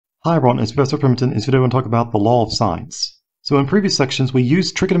Hi everyone, it's Professor Pemberton. In this video, I'm going to talk about the law of sines. So in previous sections, we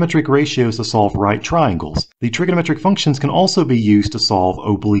used trigonometric ratios to solve right triangles. The trigonometric functions can also be used to solve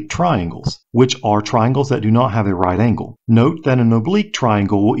oblique triangles, which are triangles that do not have a right angle. Note that an oblique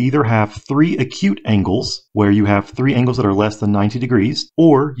triangle will either have three acute angles, where you have three angles that are less than 90 degrees,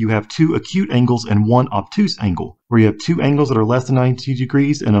 or you have two acute angles and one obtuse angle, where you have two angles that are less than 90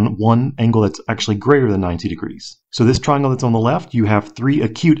 degrees and one angle that's actually greater than 90 degrees. So this triangle that's on the left, you have three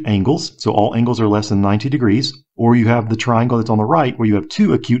acute angles, so all angles are less than 90 degrees, or you have the triangle that's on the right where you have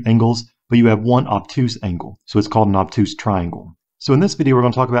two acute angles, but you have one obtuse angle. So it's called an obtuse triangle. So in this video, we're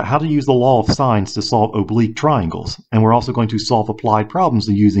going to talk about how to use the law of sines to solve oblique triangles, and we're also going to solve applied problems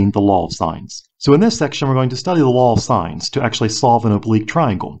using the law of sines. So in this section, we're going to study the law of sines to actually solve an oblique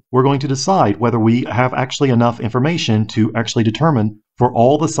triangle. We're going to decide whether we have actually enough information to actually determine for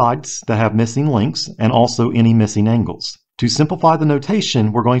all the sides that have missing links and also any missing angles. To simplify the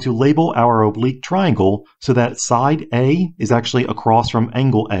notation, we're going to label our oblique triangle so that side A is actually across from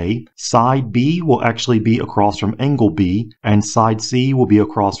angle A, side B will actually be across from angle B, and side C will be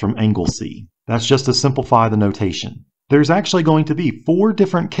across from angle C. That's just to simplify the notation. There's actually going to be four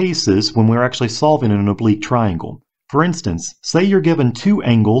different cases when we're actually solving an oblique triangle. For instance, say you're given two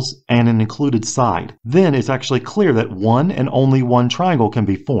angles and an included side. Then it's actually clear that one and only one triangle can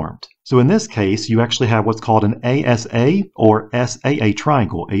be formed. So in this case, you actually have what's called an ASA or SAA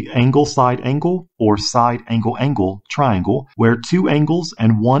triangle, a angle side angle or side angle angle triangle, where two angles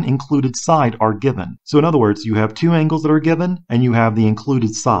and one included side are given. So in other words, you have two angles that are given and you have the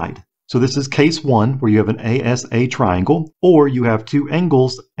included side. So this is case one, where you have an ASA triangle, or you have two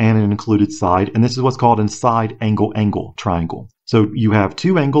angles and an included side, and this is what's called a side angle angle triangle. So you have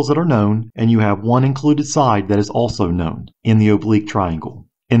two angles that are known, and you have one included side that is also known in the oblique triangle.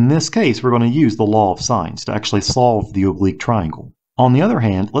 In this case, we're going to use the law of sines to actually solve the oblique triangle. On the other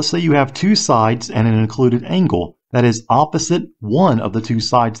hand, let's say you have two sides and an included angle that is opposite one of the two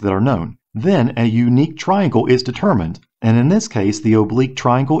sides that are known. Then a unique triangle is determined, and in this case, the oblique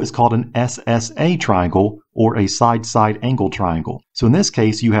triangle is called an SSA triangle or a side-side angle triangle. So in this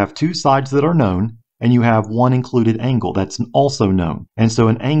case, you have two sides that are known, and you have one included angle that's also known. And so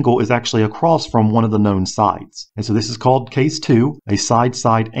an angle is actually across from one of the known sides. And so this is called case two, a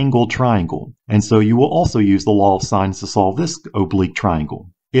side-side angle triangle. And so you will also use the law of sines to solve this oblique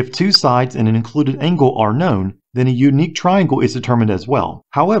triangle. If two sides and an included angle are known, then a unique triangle is determined as well.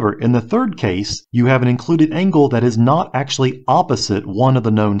 However, in the third case, you have an included angle that is not actually opposite one of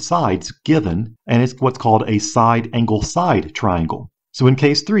the known sides given, and it's what's called a side angle side triangle. So in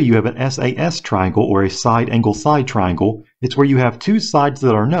case three, you have an SAS triangle or a side angle side triangle. It's where you have two sides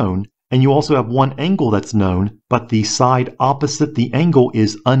that are known, and you also have one angle that's known, but the side opposite the angle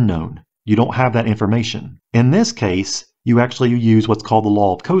is unknown. You don't have that information. In this case, you actually use what's called the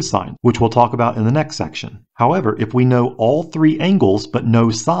law of cosine, which we'll talk about in the next section. However, if we know all three angles but no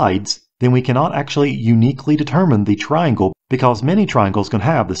sides, then we cannot actually uniquely determine the triangle because many triangles can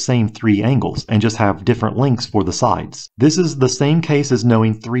have the same three angles and just have different lengths for the sides. This is the same case as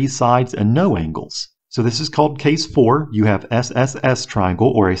knowing three sides and no angles. So this is called case four. You have SSS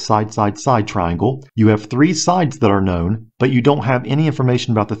triangle or a side-side-side triangle. You have three sides that are known, but you don't have any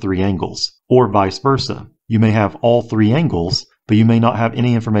information about the three angles, or vice versa. You may have all three angles, but you may not have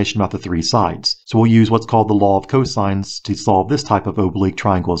any information about the three sides. So we'll use what's called the law of cosines to solve this type of oblique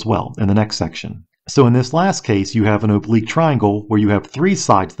triangle as well in the next section. So in this last case, you have an oblique triangle where you have three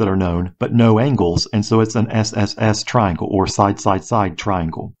sides that are known, but no angles, and so it's an SSS triangle or side-side-side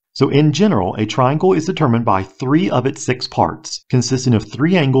triangle. So in general, a triangle is determined by three of its six parts, consisting of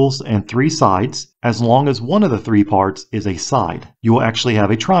three angles and three sides. As long as one of the three parts is a side, you will actually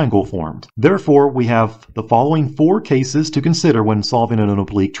have a triangle formed. Therefore, we have the following four cases to consider when solving an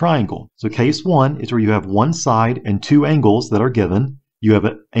oblique triangle. So case one is where you have one side and two angles that are given. You have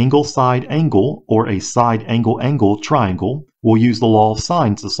an angle side angle or a side angle angle triangle. We'll use the law of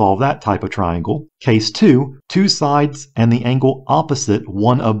sines to solve that type of triangle. Case two, two sides and the angle opposite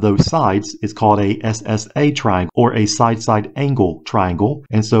one of those sides is called a SSA triangle or a side-side angle triangle.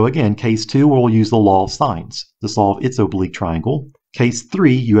 And so again, case two, we'll use the law of sines to solve its oblique triangle. Case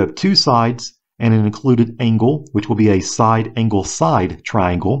three, you have two sides and an included angle, which will be a side angle side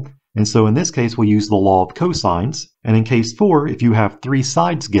triangle. And so in this case, we'll use the law of cosines. And in case four, if you have three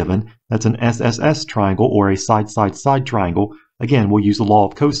sides given, that's an SSS triangle or a side-side-side triangle. Again, we'll use the law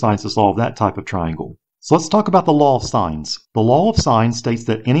of cosines to solve that type of triangle. So let's talk about the law of sines. The law of sines states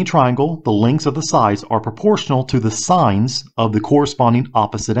that any triangle, the lengths of the sides are proportional to the sines of the corresponding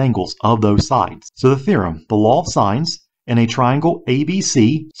opposite angles of those sides. So the theorem, the law of sines, in a triangle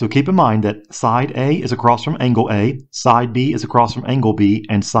ABC, so keep in mind that side A is across from angle A, side B is across from angle B,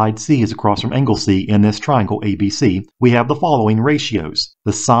 and side C is across from angle C in this triangle ABC, we have the following ratios.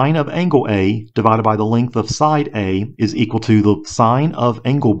 The sine of angle A divided by the length of side A is equal to the sine of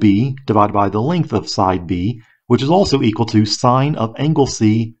angle B divided by the length of side B, which is also equal to sine of angle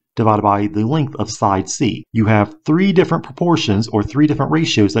C divided by the length of side C. You have three different proportions or three different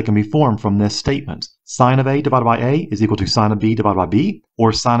ratios that can be formed from this statement. Sine of A divided by A is equal to sine of B divided by B,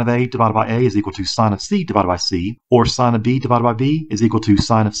 or sine of A divided by A is equal to sine of C divided by C, or sine of B divided by B is equal to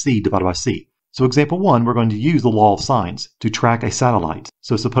sine of C divided by C. So example 1, we're going to use the law of sines to track a satellite.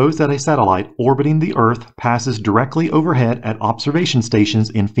 So suppose that a satellite orbiting the Earth passes directly overhead at observation stations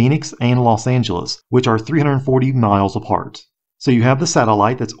in Phoenix and Los Angeles, which are 340 miles apart. So you have the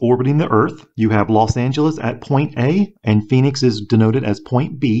satellite that's orbiting the Earth, you have Los Angeles at point A, and Phoenix is denoted as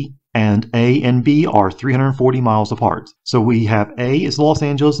point B, and A and B are 340 miles apart. So we have A is Los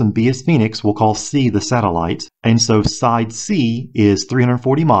Angeles and B is Phoenix. We'll call C the satellite. And so side C is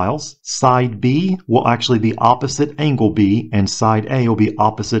 340 miles. Side B will actually be opposite angle B, and side A will be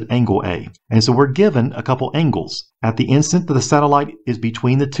opposite angle A. And so we're given a couple angles. At the instant that the satellite is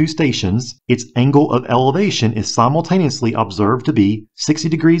between the two stations, its angle of elevation is simultaneously observed to be 60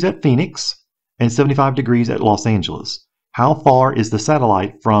 degrees at Phoenix and 75 degrees at Los Angeles. How far is the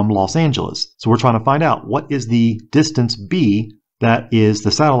satellite from Los Angeles? So we're trying to find out what is the distance B that is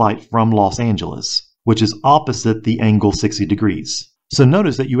the satellite from Los Angeles, which is opposite the angle 60 degrees. So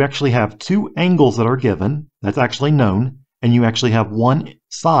notice that you actually have two angles that are given, that's actually known, and you actually have one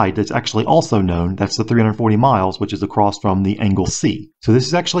side that's actually also known, that's the 340 miles, which is across from the angle C. So this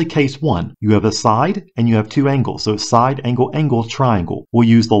is actually case 1. You have a side and you have two angles, so side, angle, angle, triangle. We'll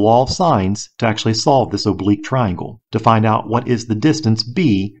use the law of sines to actually solve this oblique triangle to find out what is the distance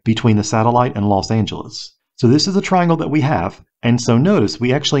B between the satellite and Los Angeles. So this is a triangle that we have, and so notice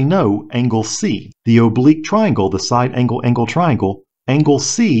we actually know angle C. The oblique triangle, the side, angle, angle, triangle, angle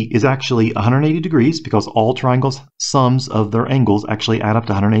C is actually 180 degrees because all triangles' sums of their angles actually add up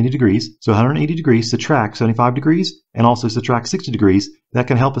to 180 degrees. So 180 degrees subtract 75 degrees and also subtract 60 degrees. That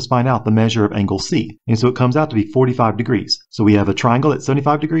can help us find out the measure of angle C. And so it comes out to be 45 degrees. So we have a triangle at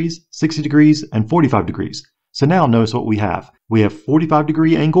 75 degrees, 60 degrees, and 45 degrees. So now notice what we have. We have 45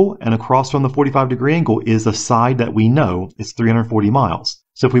 degree angle, and across from the 45 degree angle is a side that we know is 340 miles.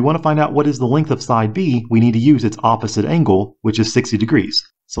 So if we want to find out what is the length of side B, we need to use its opposite angle, which is 60 degrees.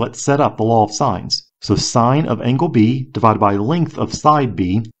 So let's set up the law of sines. So sine of angle B divided by length of side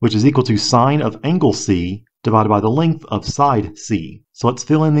B, which is equal to sine of angle C divided by the length of side C. So let's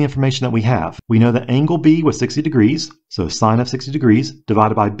fill in the information that we have. We know that angle B was 60 degrees, so sine of 60 degrees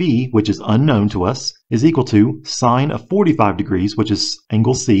divided by B, which is unknown to us, is equal to sine of 45 degrees, which is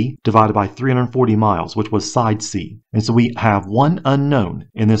angle C, divided by 340 miles, which was side C. And so we have one unknown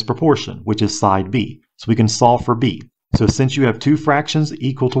in this proportion, which is side B. So we can solve for B. So since you have two fractions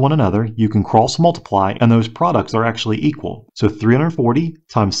equal to one another, you can cross multiply and those products are actually equal. So 340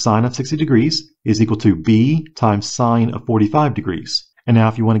 times sine of 60 degrees is equal to B times sine of 45 degrees. And now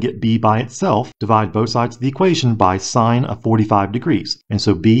if you want to get B by itself, divide both sides of the equation by sine of 45 degrees. And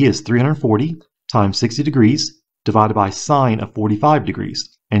so B is 340 times 60 degrees divided by sine of 45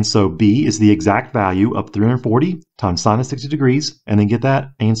 degrees. And so B is the exact value of 340 times sine of 60 degrees, and then get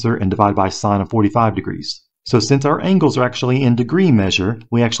that answer and divide by sine of 45 degrees. So since our angles are actually in degree measure,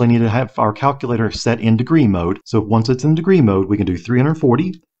 we actually need to have our calculator set in degree mode. So once it's in degree mode, we can do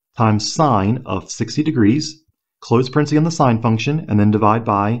 340 times sine of 60 degrees, close parenthesis on the sine function, and then divide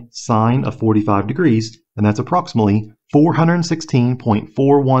by sine of 45 degrees, and that's approximately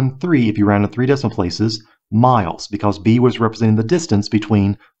 416.413 if you round to 3 decimal places, miles, because B was representing the distance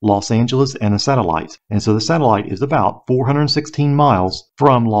between Los Angeles and a satellite. And so the satellite is about 416 miles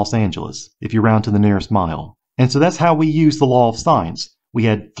from Los Angeles, if you round to the nearest mile. And so that's how we use the law of sines. We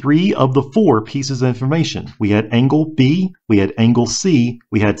had 3 of the 4 pieces of information. We had angle B, we had angle C,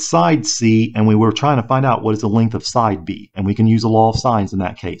 we had side C, and we were trying to find out what is the length of side B. And we can use the law of sines in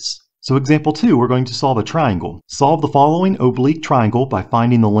that case. So example 2, we're going to solve a triangle. Solve the following oblique triangle by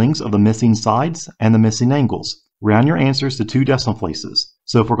finding the lengths of the missing sides and the missing angles. Round your answers to 2 decimal places.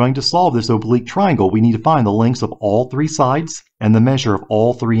 So if we're going to solve this oblique triangle, we need to find the lengths of all 3 sides and the measure of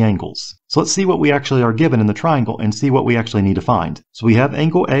all 3 angles. So let's see what we actually are given in the triangle and see what we actually need to find. So we have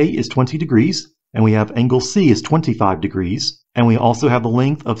angle A is 20 degrees, and we have angle C is 25 degrees, and we also have the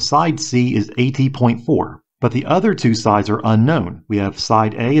length of side C is 80.4. But the other 2 sides are unknown. We have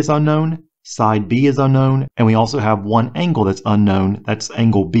side A is unknown, side B is unknown, and we also have one angle that's unknown, that's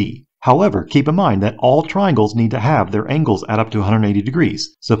angle B. However, keep in mind that all triangles need to have their angles add up to 180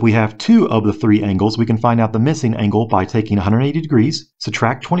 degrees. So if we have 2 of the 3 angles, we can find out the missing angle by taking 180 degrees,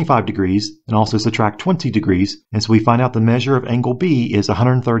 subtract 25 degrees, and also subtract 20 degrees. And so we find out the measure of angle B is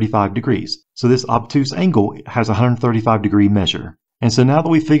 135 degrees. So this obtuse angle has a 135 degree measure. And so now that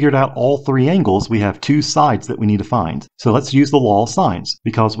we've figured out all 3 angles, we have 2 sides that we need to find. So let's use the law of sines.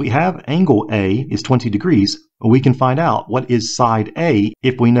 Because we have angle A is 20 degrees, we can find out what is side A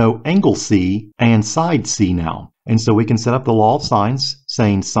if we know angle C and side C now. And so we can set up the law of sines,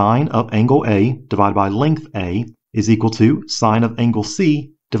 saying sine of angle A divided by length A is equal to sine of angle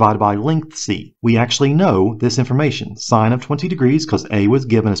C divided by length C. We actually know this information. Sine of 20 degrees, because A was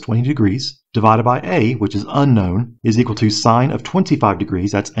given as 20 degrees, divided by A, which is unknown, is equal to sine of 25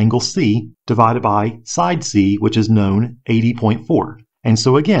 degrees, that's angle C, divided by side C, which is known, 80.4. And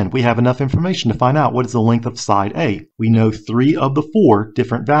so again, we have enough information to find out what is the length of side A. We know 3 of the 4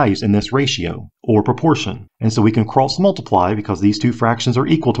 different values in this ratio, or proportion. And so we can cross multiply because these 2 fractions are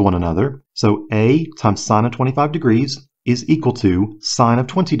equal to one another. So A times sine of 25 degrees is equal to sine of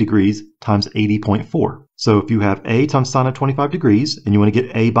 20 degrees times 80.4. So if you have A times sine of 25 degrees, and you want to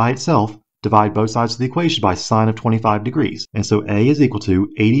get A by itself, divide both sides of the equation by sine of 25 degrees. And so A is equal to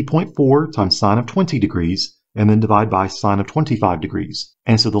 80.4 times sine of 20 degrees, and then divide by sine of 25 degrees.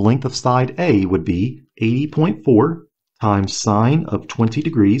 And so the length of side A would be 80.4 times sine of 20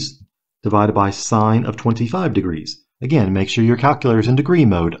 degrees divided by sine of 25 degrees. Again, make sure your calculator is in degree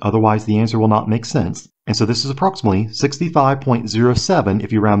mode, otherwise the answer will not make sense. And so this is approximately 65.07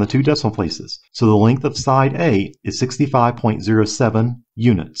 if you round the 2 decimal places. So the length of side A is 65.07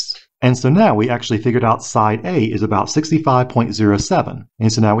 units. And so now we actually figured out side A is about 65.07.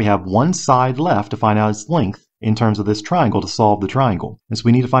 And so now we have one side left to find out its length in terms of this triangle to solve the triangle. And so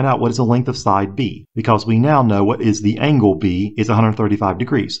we need to find out what is the length of side B, because we now know what is the angle B is 135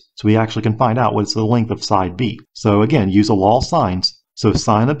 degrees. So we actually can find out what is the length of side B. So again, use a law of sines. So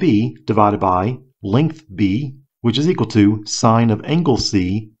sine of B divided by length B, which is equal to sine of angle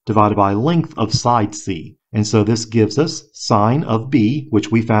C divided by length of side C. And so this gives us sine of B, which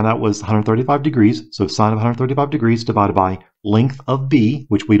we found out was 135 degrees. So sine of 135 degrees divided by length of B,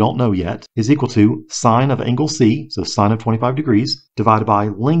 which we don't know yet, is equal to sine of angle C, so sine of 25 degrees, divided by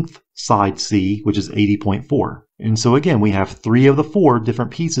length side C, which is 80.4. And so again, we have 3 of the 4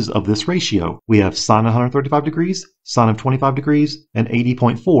 different pieces of this ratio. We have sine of 135 degrees, sine of 25 degrees, and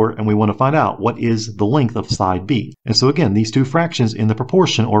 80.4, and we want to find out what is the length of side B. And so again, these 2 fractions in the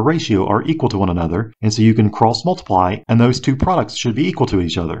proportion or ratio are equal to one another, and so you can cross multiply, and those 2 products should be equal to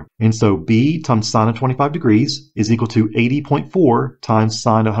each other. And so B times sine of 25 degrees is equal to 80.4 times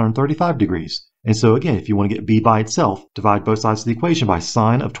sine of 135 degrees. And so again, if you want to get B by itself, divide both sides of the equation by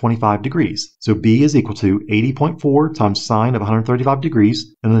sine of 25 degrees. So B is equal to 80.4 times sine of 135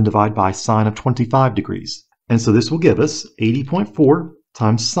 degrees, and then divide by sine of 25 degrees. And so this will give us 80.4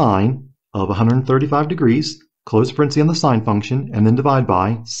 times sine of 135 degrees, close parenthesis on the sine function, and then divide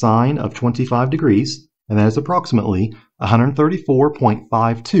by sine of 25 degrees, and that is approximately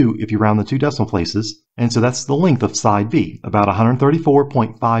 134.52 if you round the 2 decimal places. And so that's the length of side B, about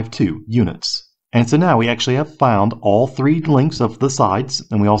 134.52 units. And so now we actually have found all 3 lengths of the sides,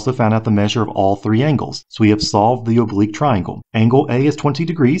 and we also found out the measure of all 3 angles. So we have solved the oblique triangle. Angle A is 20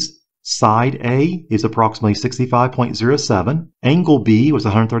 degrees. Side A is approximately 65.07. Angle B was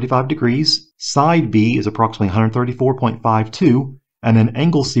 135 degrees. Side B is approximately 134.52. And then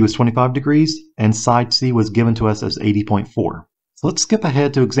angle C was 25 degrees, and side C was given to us as 80.4. So let's skip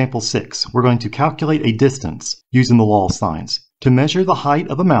ahead to example 6. We're going to calculate a distance using the law of sines. To measure the height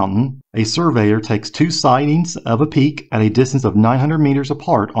of a mountain, a surveyor takes 2 sightings of a peak at a distance of 900 meters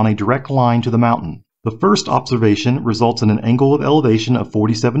apart on a direct line to the mountain. The first observation results in an angle of elevation of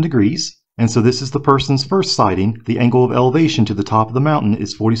 47 degrees. And so this is the person's first sighting. The angle of elevation to the top of the mountain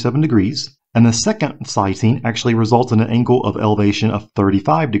is 47 degrees. And the second sighting actually results in an angle of elevation of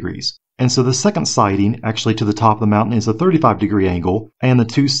 35 degrees. And so the second sighting actually to the top of the mountain is a 35 degree angle, and the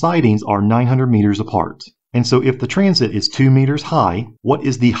 2 sightings are 900 meters apart. And so if the transit is 2 meters high, what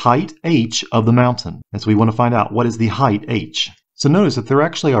is the height h of the mountain? And so we want to find out what is the height h. So notice that there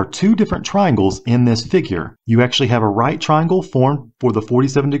actually are 2 different triangles in this figure. You actually have a right triangle formed for the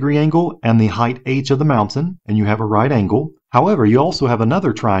 47 degree angle and the height h of the mountain, and you have a right angle. However, you also have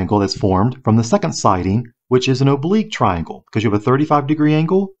another triangle that's formed from the second sighting, which is an oblique triangle, because you have a 35 degree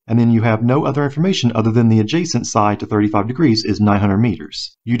angle, and then you have no other information other than the adjacent side to 35 degrees is 900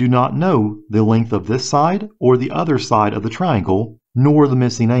 meters. You do not know the length of this side or the other side of the triangle, nor the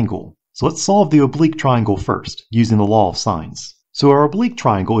missing angle. So let's solve the oblique triangle first, using the law of sines. So our oblique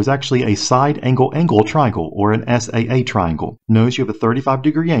triangle is actually a side angle triangle, or an SAA triangle. Notice you have a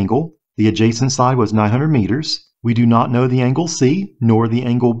 35-degree angle. The adjacent side was 900 meters. We do not know the angle C, nor the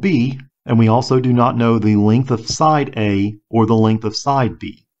angle B, and we also do not know the length of side A or the length of side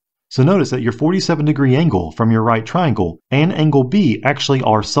B. So notice that your 47-degree angle from your right triangle and angle B actually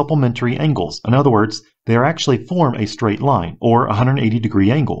are supplementary angles. In other words, they actually form a straight line, or a 180-degree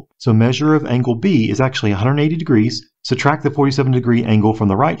angle. So measure of angle B is actually 180 degrees. Subtract the 47-degree angle from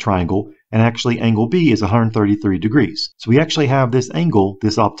the right triangle, and actually angle B is 133 degrees. So we actually have this angle,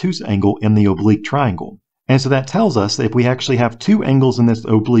 this obtuse angle, in the oblique triangle. And so that tells us that if we actually have two angles in this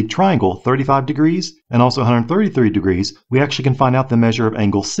oblique triangle, 35 degrees and also 133 degrees, we actually can find out the measure of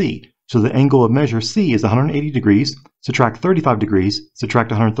angle C. So the angle of measure C is 180 degrees, subtract 35 degrees,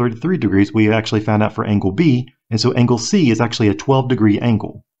 subtract 133 degrees, we actually found out for angle B, and so angle C is actually a 12-degree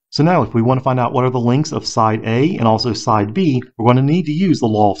angle. So now if we want to find out what are the lengths of side A and also side B, we're going to need to use the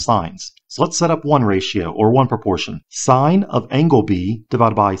law of sines. So let's set up one ratio, or one proportion. Sine of angle B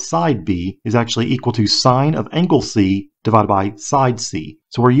divided by side B is actually equal to sine of angle C divided by side C.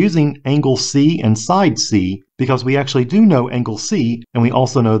 So we're using angle C and side C because we actually do know angle C, and we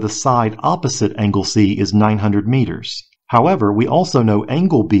also know the side opposite angle C is 900 meters. However, we also know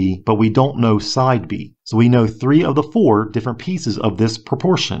angle B, but we don't know side B. So we know 3 of the 4 different pieces of this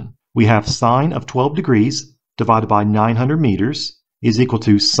proportion. We have sine of 12 degrees divided by 900 meters is equal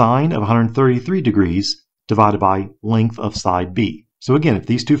to sine of 133 degrees divided by length of side B. So again, if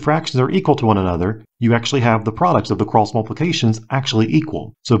these two fractions are equal to one another, you actually have the products of the cross multiplications actually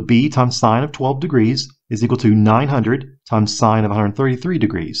equal. So B times sine of 12 degrees is equal to 900 times sine of 133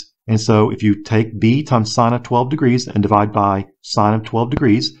 degrees. And so if you take B times sine of 12 degrees and divide by sine of 12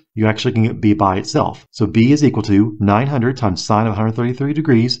 degrees, you actually can get B by itself. So B is equal to 900 times sine of 133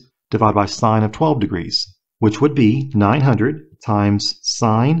 degrees divided by sine of 12 degrees, which would be 900 times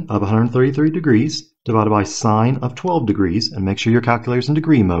sine of 133 degrees divided by sine of 12 degrees, and make sure your calculator's in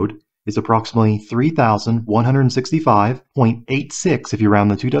degree mode, is approximately 3,165.86 if you round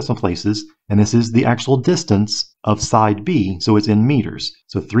the 2 decimal places, and this is the actual distance of side B, so it's in meters.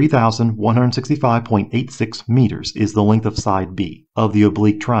 So 3,165.86 meters is the length of side B of the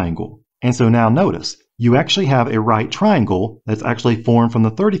oblique triangle. And so now notice, you actually have a right triangle that's actually formed from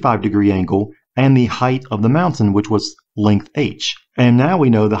the 35-degree angle and the height of the mountain, which was length h. And now we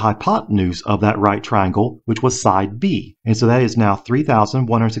know the hypotenuse of that right triangle, which was side B. And so that is now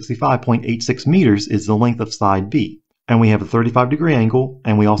 3,165.86 meters is the length of side B. And we have a 35-degree angle,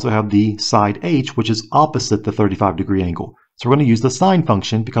 and we also have the side h, which is opposite the 35-degree angle. So we're going to use the sine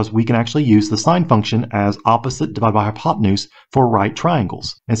function because we can actually use the sine function as opposite divided by hypotenuse for right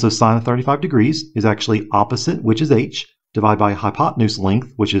triangles. And so sine of 35 degrees is actually opposite, which is h, divided by hypotenuse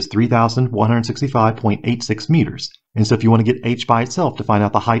length, which is 3,165.86 meters. And so if you want to get h by itself to find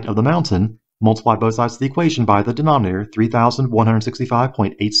out the height of the mountain, multiply both sides of the equation by the denominator,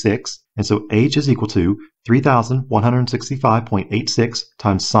 3,165.86. And so h is equal to 3,165.86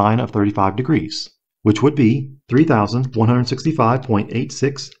 times sine of 35 degrees, which would be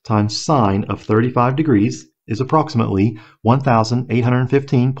 3,165.86 times sine of 35 degrees is approximately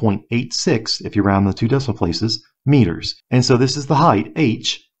 1,815.86, if you round the 2 decimal places, meters. And so this is the height,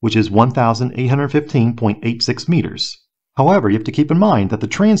 h, which is 1,815.86 meters. However, you have to keep in mind that the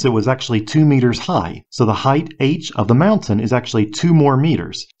transit was actually 2 meters high, so the height h of the mountain is actually 2 more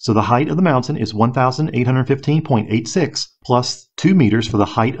meters. So the height of the mountain is 1,815.86 plus 2 meters for the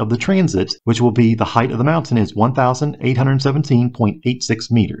height of the transit, which will be the height of the mountain is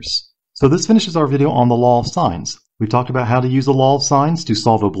 1,817.86 meters. So this finishes our video on the law of sines. We've talked about how to use the law of sines to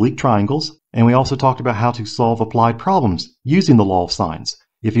solve oblique triangles, and we also talked about how to solve applied problems using the law of sines.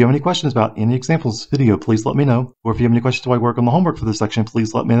 If you have any questions about any examples of this video, please let me know. Or if you have any questions while I work on the homework for this section,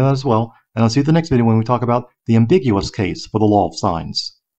 please let me know as well. And I'll see you in the next video when we talk about the ambiguous case for the law of sines.